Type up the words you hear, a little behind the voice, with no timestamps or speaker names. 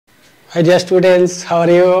Hi dear students, how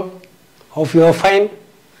are you? Hope you are fine.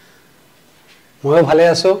 মই ভালে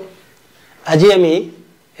আছো আজি আমি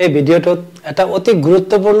এই ভিডিওটোত এটা অতি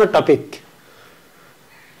গুৰুত্বপূৰ্ণ টপিক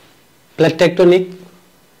প্লেট টেকটনিক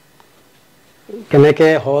কেনেকে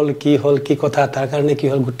হল কি কথা তাৰ কাৰণে কি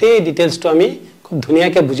হল গোটেই ডিটেইলছটো আমি খুব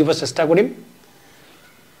ধুনিয়াকে বুজিব চেষ্টা কৰিম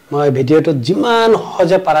মই ভিডিওটোত যিমান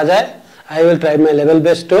সহজে পাৰা যায় I will try my level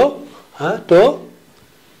best to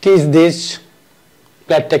teach this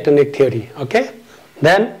plate tectonic theory. Okay,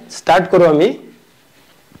 then start karo ami.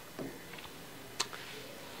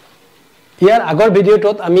 Here agor video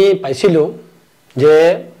tot ami paisilo je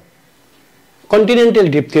continental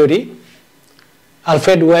drift theory.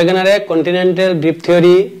 Alfred Wegener continental drift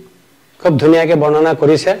theory khub dhuniya ke bornona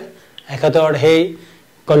korise. Ekator hei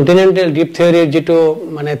continental drift theory jitu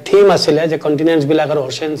mane theme asile je continents bilak ar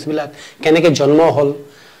oceans bilak keneke jonmo hol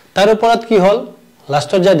tar uporat ki hol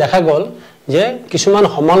last je dekha gol je kisuman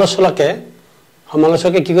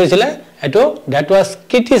homolosoke ki korisile eto that was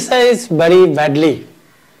criticized very badly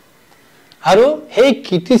aru hei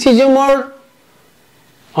criticism or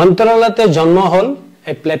antaralate jonmo hol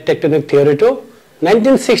a plate tectonic theory to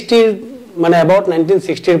 1960 mane about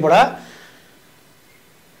 1960 pora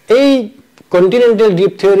ei continental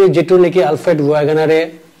drift theory jetu neki Alfred Wegener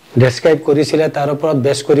describe korisile tar uporat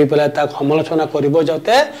base kori pela tak homolochona koribo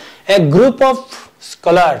jaute a group of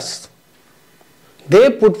scholars they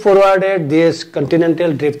put forwarded this continental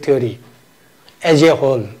drift theory as a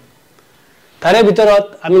whole tare bitorot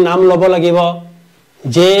ami naam lobo lagibo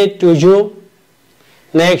J Tuju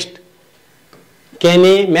next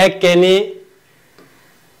McKenny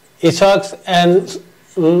Isaacs and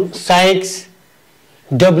Sykes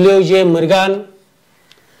W.J. Morgan,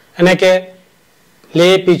 Anake,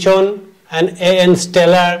 Leigh Pichon, and A.N.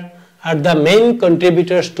 Steller are the main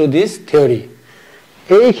contributors to this theory.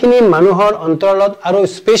 Eikhini manuhor antaralot aro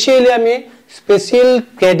specially ami special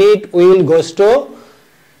credit will goes to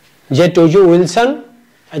J. Tuju Wilson,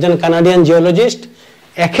 as a Canadian geologist.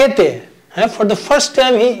 Ekhete, for the first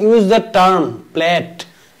time he used the term plate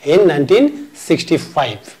in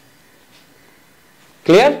 1965.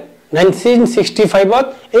 Clear? 1965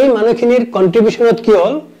 এই মানুখিনিৰ কন্ট্রিবিউশনত কি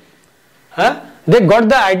হল they got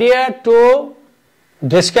the idea to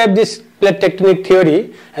describe this plate tectonic theory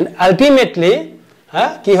and ultimately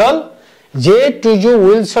কি হল J. Tuju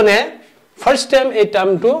Wilson first time a term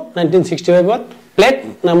to 1965 plate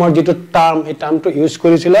নামৰ যেটো term এই term to use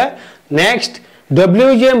কৰিছিলে next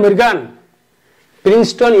W.J. Morgan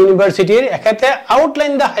Princeton University এখাতে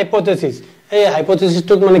outline the hypothesis এই hypothesis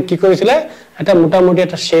টুক মানে কি কৰিছিলে এটা মোটামুটি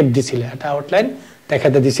এটা শেপ দিছিলে এটা আউটলাইন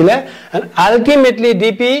দেখাতে দিছিলে and ultimately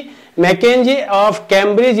D.P. McKenzie of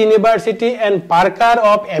Cambridge University and Parker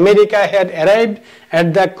of America had arrived at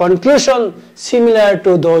the conclusion similar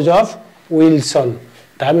to those of Wilson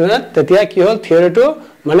তাৰমানে তেতিয়া কি হল থিওৰিটো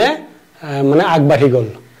মানে আগবাঢ়ি গল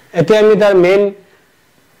এতিয়া আমি তাৰ মেইন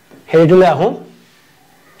হেৰিটোলে আহো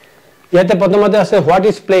ইয়াতে প্ৰথমতে আছে what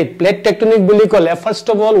is plate tectonic বুলি কলে first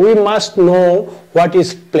of all we must know what is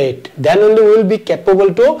plate then only we will be capable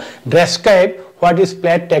to describe what is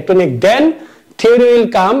plate tectonic then theory will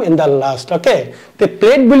come in the last okay the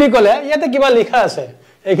plate বুলি কলে ইয়াতে কিবা লিখা আছে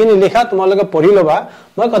এইখিনি লিখা তোমালোকে পঢ়ি লবা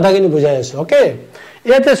মই কথাখিনি বুজাই আছো okay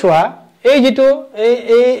ইয়াতে সোৱা এই যেটো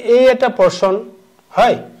এই এটা পোৰশন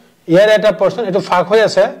হয় ইয়াৰ এটা পোরশন এটো ফাক হৈ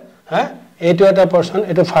আছে এইটো এটা পোরশন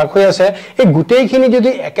এটো ফাক হৈ আছে এই গুটেইখিনি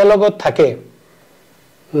যদি একেলগত থাকে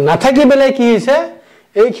নাথাকি বেলে কি হৈছে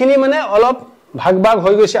এইখিনি মানে অলপ ভাগ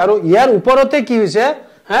হৈ গৈছে আৰু ইয়াৰ ওপৰতে কি হৈছে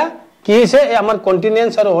কি হৈছে এই আমাৰ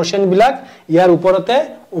কন্টিনেন্টস আৰু ওশেন বিলাক ইয়াৰ ওপৰতে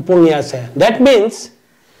উপঙি আছে that means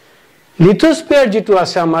lithosphere যেটো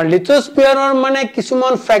আছে আমাৰ lithosphereৰ মানে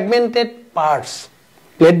কিছুমান fragmented parts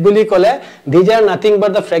plate বুলি কলে these are nothing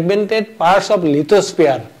but the fragmented parts of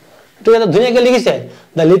lithosphere to eta dhuniya likhise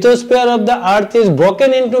the lithosphere of the earth is broken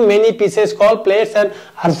into many pieces called plates and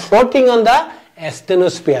are floating on the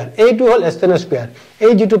asthenosphere eitu hol asthenosphere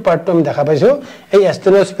ei jitu part to ami dekha paisu ei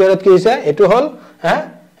asthenosphere ki hoise etu hol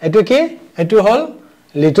etu hol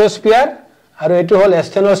lithosphere aru etu hol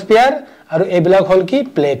asthenosphere aru ebilak hol ki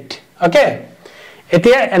plate okay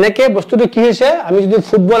etia eneke bostu to ki hoise ami jodi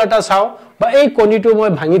football eta sao ba ei koni to moi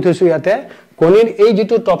bhangi thoisu yate konir ei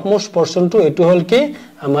jitu topmost portion to etu hol ki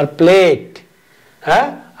amar plate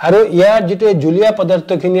আৰু ইয়াৰ যেটো Julia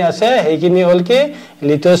পদাৰ্থখিনি আছে হেইখিনি হল কি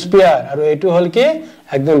lithosphere আৰু এটো হল কি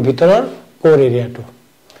একদম ভিতৰৰ কোৰ এৰিয়াটো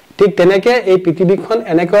ঠিক তেনেকে এই পৃথিৱীখন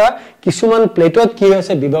এনেকা কিছুমান প্লেটত কি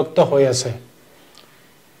হৈছে বিভক্ত হৈ আছে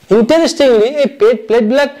ইন্টারেস্টিংলি এই প্লেট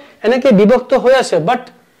বিলাক এনেকে বিভক্ত হৈ আছে বাট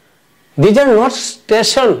these are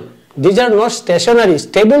not stationary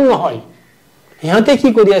stable নহয় ইহাতে কি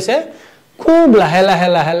কৰি আছে খুব লাহে লাহে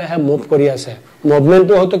লাহে লাহে মুভ কৰি আছে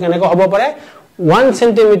মুভমেন্টটো হয়তো কেনেকৈ হ'ব পাৰে 1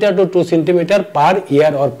 centimeter to 2 centimeter per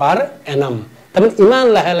year or per annum তাৰমানে ইমান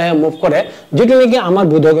লাহে লাহে মুভ কৰে যেটো নেকি আমাৰ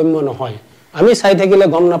বোধগম্য নহয় আমি চাই থাকিলে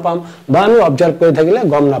গম নাপাম বা আমি অবজাৰ্ভ কৰি থাকিলে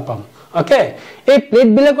গম নাপাম ওকে এই প্লেট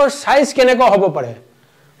বিলাকৰ সাইজ কেনেকৈ হ'ব পাৰে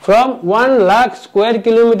from 1 lakh square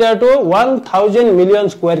kilometer to 1000 million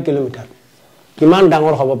square kilometer কিমান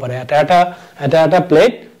ডাঙৰ হ'ব পাৰে এটা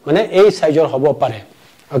প্লেট মানে এই সাইজৰ হ'ব পাৰে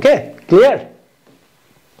ওকে ক্লিয়াৰ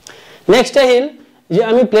নেক্সট আহিল যে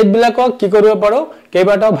আমি প্লেট বিলাকক কি কৰিব পাৰো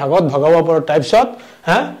কেইবাটাও ভাগত ভগাব পাৰো types of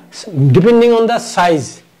depending on the size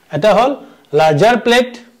এটা হল larger plate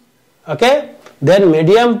okay then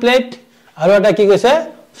medium plate আৰু এটা কি কৈছে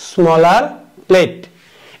স্মলাৰ প্লেট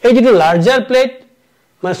এই যেটো লাৰ্জাৰ প্লেট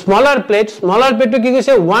মানে স্মলাৰ প্লেট কি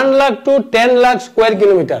কৈছে 1 lakh to 10 lakh square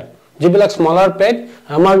kilometer যিবিলাক স্মলাৰ প্লেট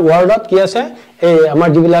আমাৰ ওয়াৰ্ল্ডত কি আছে এই আমাৰ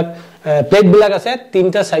যিবিলাক প্লেট বিলাক আছে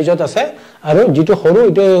তিনটা সাইজত আছে আৰু যেটো সৰু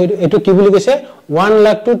এটো কি বুলি কৈছে 1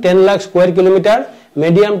 lakh to 10 lakh square kilometer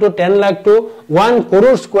medium to 10 lakh to 1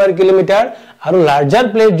 crore square kilometer আৰু লাৰ্জাৰ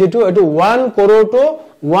প্লেট যেটো এটো 1 crore to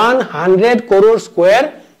 100 crore square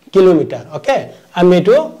kilometer okay আমি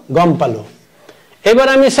এটো গম পালো এবাৰ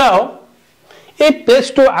আমি চাও এই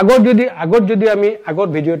প্লেটটো আগৰ যদি আমি আগৰ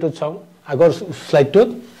ভিডিওটো চাও আগৰ স্লাইডটোত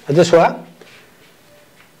এটা চোৱা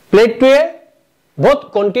প্লেটটোৱে both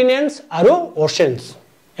continents আৰু oceans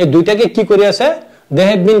এই দুইটাকে কি কৰি আছে they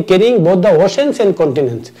have been carrying both the oceans and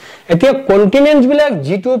continents এতিয়া continents বিলাক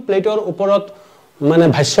যেটো প্লেটৰ ওপৰত মানে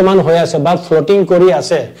ভাসমান হৈ আছে বা ফ্লোটিং কৰি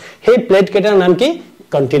আছে সেই প্লেট কেটাৰ নাম কি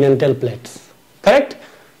continental plates correct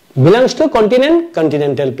belongs to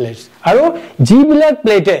continental plates আৰু যিবিলাক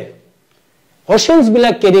প্লেটে oceans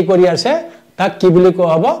বিলাক carry কৰি আছে তাক কি বুলি কোৱা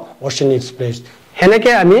হ'ব oceanic plates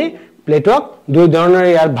হেনেকে আমি প্লেটক দুই ধৰণৰ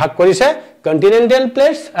ইয়াৰ ভাগ কৰিছে continental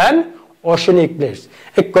plates and oceanic plates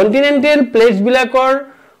এই continental plates বিলাকৰ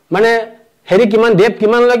মানে হেৰি কিমান ডেপথ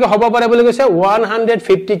কিমান লৈকে হ'ব পাৰে বুলি কৈছে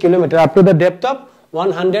 150 km up to the depth of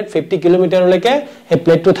 150 km লৈকে এই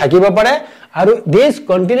প্লেটটো থাকিব পাৰে আৰু these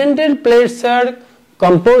continental plates are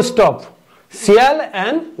composed of shale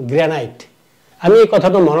and granite আমি এই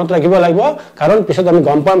কথাটো মনত ৰাখিব লাগিব কাৰণ পিছত আমি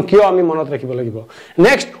গম পাম কিয় আমি মনত ৰাখিব লাগিব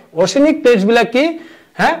নেক্সট oceanic plates বিলাক কি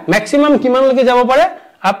maximum কিমান লৈকে যাব পাৰে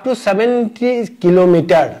up to 70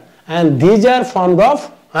 kilometer and these are formed of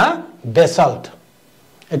basalt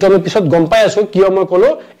এটো আমি পিছত গম পাই আছো কিয় মই কলো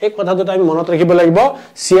এই কথাটো আমি মনত ৰাখিব লাগিব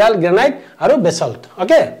shale granite আৰু basalt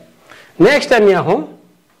ওকে নেক্সট আমি আহো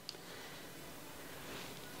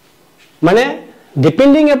মানে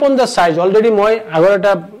depending upon the size already মই আগৰ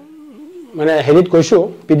এটা মানে হেৰিত কৈছো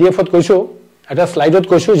পিডিএফত কৈছো এটা স্লাইডত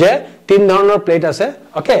কৈছো যে তিন ধৰণৰ প্লেট আছে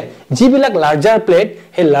ওকে যিবিলাক লাৰ্জাৰ প্লেট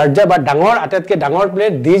হে লাৰ্জাৰ বা ডাঙৰ আটাতকে ডাঙৰ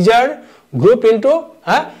plate these are grouped into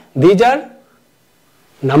these are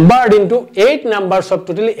numbered into 8 numbers of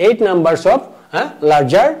totally 8 numbers of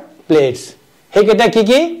larger plates হে কেটা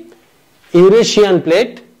কি ইউৰেশিয়ান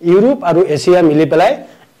প্লেট ইউৰোপ আৰু এছিয়া মিলি পেলাই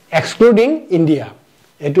এক্সক্লুডিং ইন্ডিয়া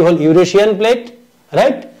এটো হল ইউৰেশিয়ান প্লেট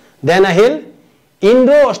ৰাইট দেন আহিল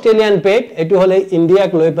ইন্ডো অস্ট্রেলিয়ান প্লেট এটো হলে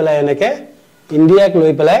ইন্ডিয়াক লৈ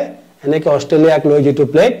পেলাই এনেকে অস্ট্রেলিয়াক লৈ যেটো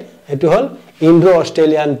প্লেট এটো হল ইন্ডো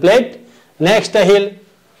অস্ট্রেলিয়ান প্লেট নেক্সট আহিল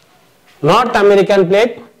north American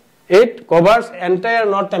plate it covers entire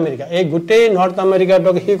north america এই গুটেই নর্থ আমেরিকাটো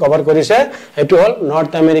কি কভার কৰিছে এটো হল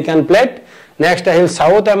নৰ্থ আমেৰিকান প্লেট নেক্সট আহিল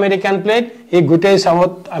সাউথ আমেৰিকান প্লেট এই গুটেই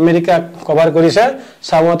সাউথ আমেৰিকা কভাৰ কৰিছে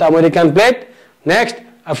south American plate next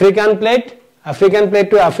African plate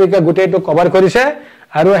to Africa গুটেইটো cover কৰিছে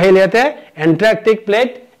আৰু আহিল ইয়াতে এন্টাৰ্কটিক প্লেট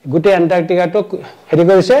গুটেই এন্টাৰ্কটিকাটো হেৰি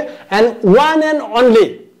কৰিছে and one and only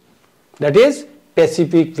that is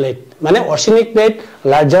pacific plate মানে oceanic plate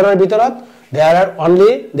লাৰ্জাৰৰ ভিতৰত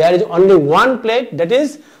there is only one plate that is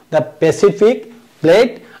the Pacific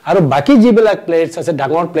plate আৰু বাকি যিবিলাক প্লেটস আছে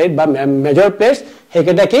ডাঙৰ প্লেট বা মেজৰ প্লেটস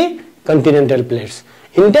হেকেটা কি continental plates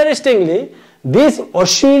interestingly this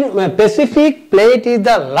Pacific plate is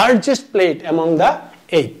the largest plate among the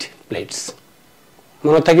 8 plates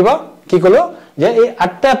মনত থাকিব কি কলো যে এই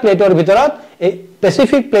 8টা প্লেটৰ ভিতৰত এই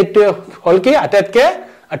Pacific plate হল কি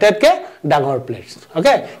আটাতকে ডাঙৰ প্লেটস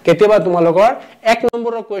ওকে কেতিয়াবা তোমালোকৰ 1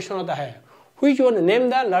 নম্বৰৰ কোৱেশ্চনত আহে which one name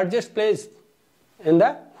the largest place in the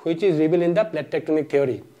which is revealed in the plate tectonic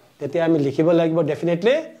theory তেতিয়া আমি লিখিব লাগিব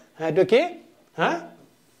definitely এটো কি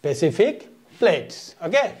Pacific plates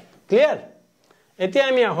okay clear এতিয়া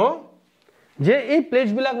আমি আহো যে এই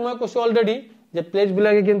প্লেটস বিলাক মই কৈছো অলৰেডি যে প্লেটস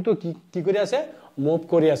বিলাকে কিন্তু কি কৰি আছে মুভ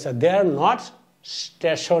কৰি আছে they are not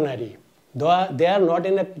stationary they are not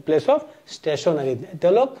in a place of stationary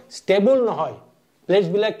তেওঁলোক stable নহয় প্লেটস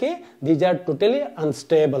বিলাকে these are totally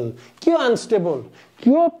unstable কিয় unstable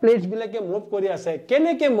কিয় প্লেটস বিলাকে মুভ কৰি আছে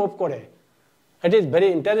কেনেকে মুভ কৰে It is very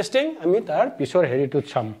interesting. আমি তাৰ পিছৰ হেৰিটোত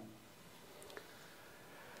চাম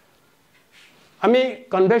আমি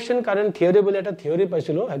কনভেকশন কাৰেন্ট থিওৰি বলে এটা থিওৰি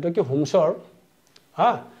পাইছিলো হেটো কি হোমছৰ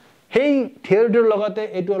সেই থিওৰিটোৰ লগতে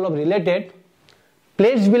এটো অলপ ৰিলেটেড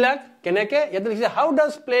প্লেটস বিলাক কেনেকে ইয়াতে লিখিছে হাউ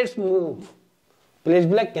ডাজ প্লেটস মুভ প্লেটস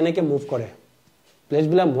বিলাক কেনেকে মুভ কৰে প্লেটস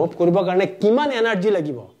বিলাক মুভ কৰিবৰ কাৰণে কিমান এনাৰ্জি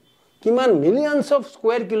লাগিব কিমান millions of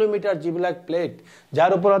square kilometre জিবিলাক plate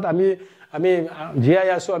যাৰ ওপৰত আমি জিয়াই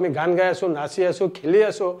আছো আমি গান গাই আছো নাচি আছো খেলি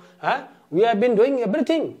আছো we have been doing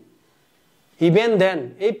everything even then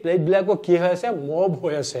এই প্লেট বিলাকো কি হৈ আছে মুভ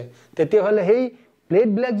হৈ আছে তেতিয়া হলে সেই প্লেট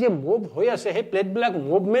বিলাক যে মুভ হৈ আছে সেই প্লেট বিলাক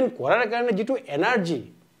মুভমেন্ট কৰাৰ কাৰণে যেটো এনাৰ্জি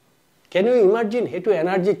can you imagine হেতু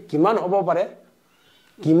এনাৰ্জি কিমান হ'ব পাৰে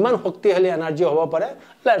কিমান শক্তিশালী এনাৰ্জি হ'ব পাৰে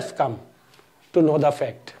let's come to know the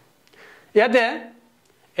fact ইয়াতে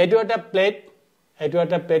এটো এটা প্লেট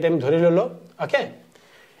আমি ধৰি ললো ওকে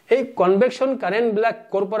এই কনভেকশন কাৰেন্ট বিলাক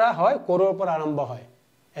কোৰ পৰা হয় কোৰৰ পৰা আৰম্ভ হয়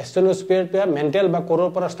এস্টেনোস্ফিয়াৰ পে মেন্টেল বা কোৰৰ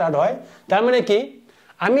পৰা স্টাৰ্ট হয় তাৰ মানে কি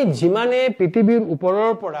আমি যিমানে পৃথিৱীৰ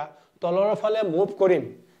ওপৰৰ পৰা তলৰ ফালে মুভ কৰিম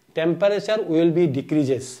টেম্পাৰেচাৰ উইল বি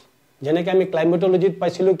ডিক্ৰিজেস যেনেকৈ আমি ক্লাইমেটলজিত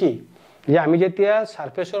পাইছিলো কি যে আমি যেতিয়া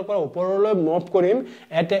সাৰফেসৰ পৰা ওপৰলৈ মুভ কৰিম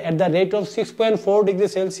at the rate of 6.4 degree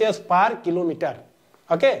Celsius per kilometre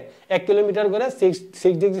okay 1 kilometre গলে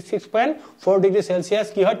 6.4 ডিগ্ৰী সেলসিয়াস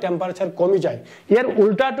কি হয় টেম্পাৰেচাৰ কমি যায় ইয়াৰ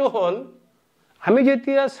উল্টাটো হল আমি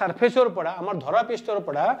যেতিয়া সাৰফেসৰ পৰা আমাৰ ধৰা পৃষ্ঠৰ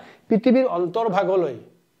পৰা পৃথিৱীৰ অন্তৰ্ভাগলৈ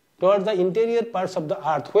towards the interior parts of the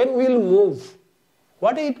earth when we will move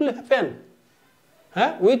what it will happen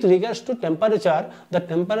with regards to temperature the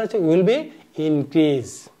temperature will be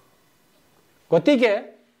increase গতিকে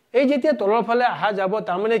এই যেতিয়া তলৰ ফালে আহা যাব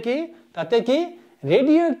তাৰ মানে কি তাতে কি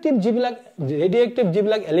ৰেডিওএক্টিভ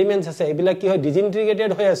জিবিলাক এলিমেন্টস আছে এবিলাক কি হয়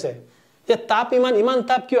ডিসইন্টিগ্ৰেটেড হৈ আছে যে তাপ ইমান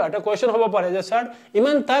তাপ কিয় এটা কোৱেশ্চন হ'ব পাৰে যে স্যাৰ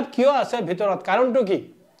ইমান তাপ কিয় আছে ভিতৰত কাৰণটো কি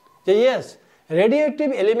যে yes ৰেডিওএক্টিভ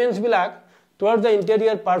এলিমেন্টস বিলাক towards the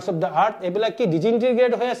interior parts of the earth এবিলাক কি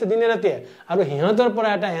ডিসইন্টিগ্ৰেট হৈ আছে দিনে ৰাতিয়ে আৰু হিহঁতৰ পৰা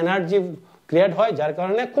এটা এনাৰ্জি ক্ৰিয়েট হয় যাৰ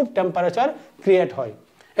কাৰণে খুব টেম্পাৰেচাৰ ক্ৰিয়েট হয়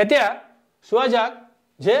এতিয়া সোৱা যাক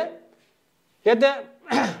যে ইয়াতে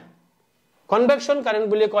কনভেকশন কারেন্ট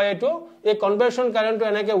বুলি কয় এটো এই কনভেকশন কারেন্টটো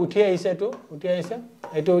এনেকে উঠি আহিছে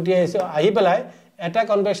আহি পেলাই এটা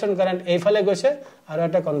কনভেকশন কারেন্ট এইফালে গৈছে আৰু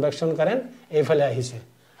এটা কনভেকশন কাৰেন্ট এইফালে আহিছে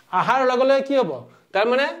আহাৰ লগলে কি হ'ব তাৰ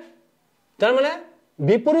মানে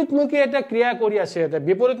বিপৰীতমুখী এটা ক্ৰিয়া কৰি আছে এটা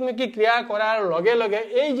বিপৰীতমুখী ক্ৰিয়া কৰাৰ লগে লগে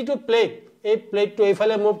এই যেটো প্লেট এই প্লেটটো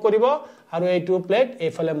এইফালে মুভ কৰিব আৰু এইটো প্লেট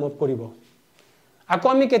এইফালে মুভ কৰিব আকৌ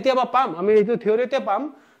আমি কেতিয়াবা পাম আমি এইটো থিওৰিতে পাম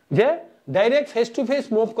যে direct face to face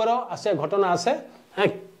move কৰা আছে ঘটনা আছে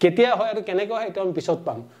কেতিয়া হয় আৰু কেনেকৈ হয় এটা আমি পিছত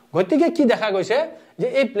পাম গতিকে কি দেখা গৈছে যে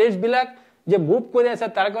এই প্লেটস বিলাক যে মুভ কৰি আছে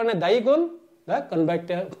তাৰ কাৰণে দায়ী কোন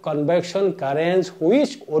the convection currents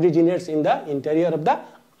which originates in the interior of the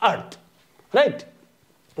earth right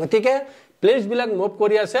গতিকে প্লেটস বিলাক মুভ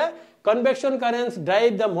কৰি আছে convection currents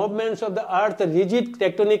drive the movements of the earth rigid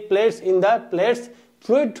tectonic plates in the plates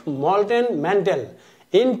fluid molten mantle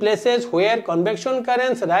in places where convection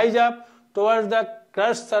currents rise up towards the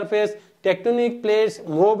crust surface tectonic plates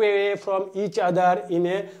move away from each other in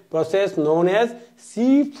a process known as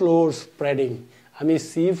sea floor spreading আমি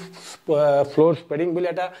sea floor spreading বুলি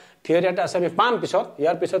এটা theory এটা আছে আমি পাম পিছত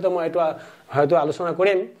ইয়াৰ পিছতে মই এটা হয়তো আলোচনা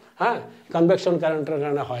কৰিম কনভেকশন কাৰেন্টৰ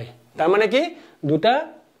কাৰণে হয় তাৰ মানে কি দুটা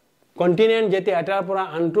কন্টিনেন্ট যেতিয়া এটাৰ পৰা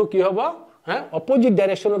আনটো কি হ'ব অপোজিট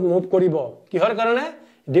ডাইৰেকশনত মুভ কৰিব কিহৰ কাৰণে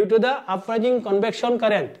due to the uprising convection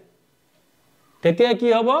current তেতিয়া কি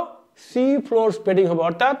হ'ব sea floor spreading হ'ব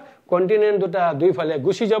অৰ্থাৎ কন্টিনেন্ট দুটা দুই ফালে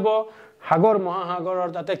গুছি যাব সাগৰ মহাসাগৰৰ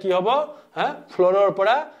তাতে কি হ'ব ফ্লোৰৰ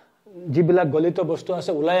পৰা যিবিলাক গলিত বস্তু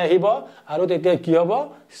আছে উলাই আহিব আৰু তেতিয়া কি হ'ব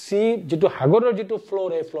সি যেটো সাগৰৰ যেটো ফ্লোৰ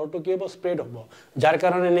এই ফ্লোৰটো কি হ'ব স্প্ৰেড হ'ব যাৰ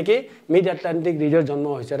কাৰণে নেকি মিড আটলান্টিক ৰিজৰ জন্ম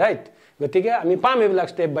হৈছে ৰাইট গতিকে আমি পাম এইবিলাক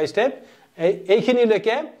স্টেপ বাই স্টেপ এইখিনি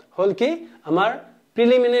লৈকে হল কি আমাৰ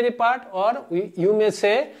preliminary part or you may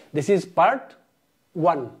say this is part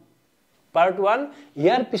 1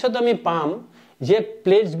 ইয়াৰ পিছত আমি পাম যে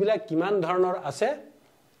প্লেটস বিলাক কিমান ধৰণৰ আছে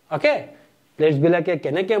ওকে প্লেটস বিলাকে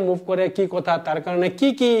কেনেকৈ মুভ কৰে কি কথা তাৰ কাৰণে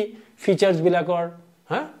কি ফিচাৰ্স বিলাকৰ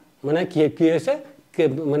মানে কি আছে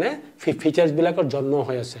মানে ফিচাৰ্স বিলাকৰ জন্ম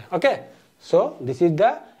হৈ আছে okay so this is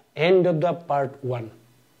the end of the part 1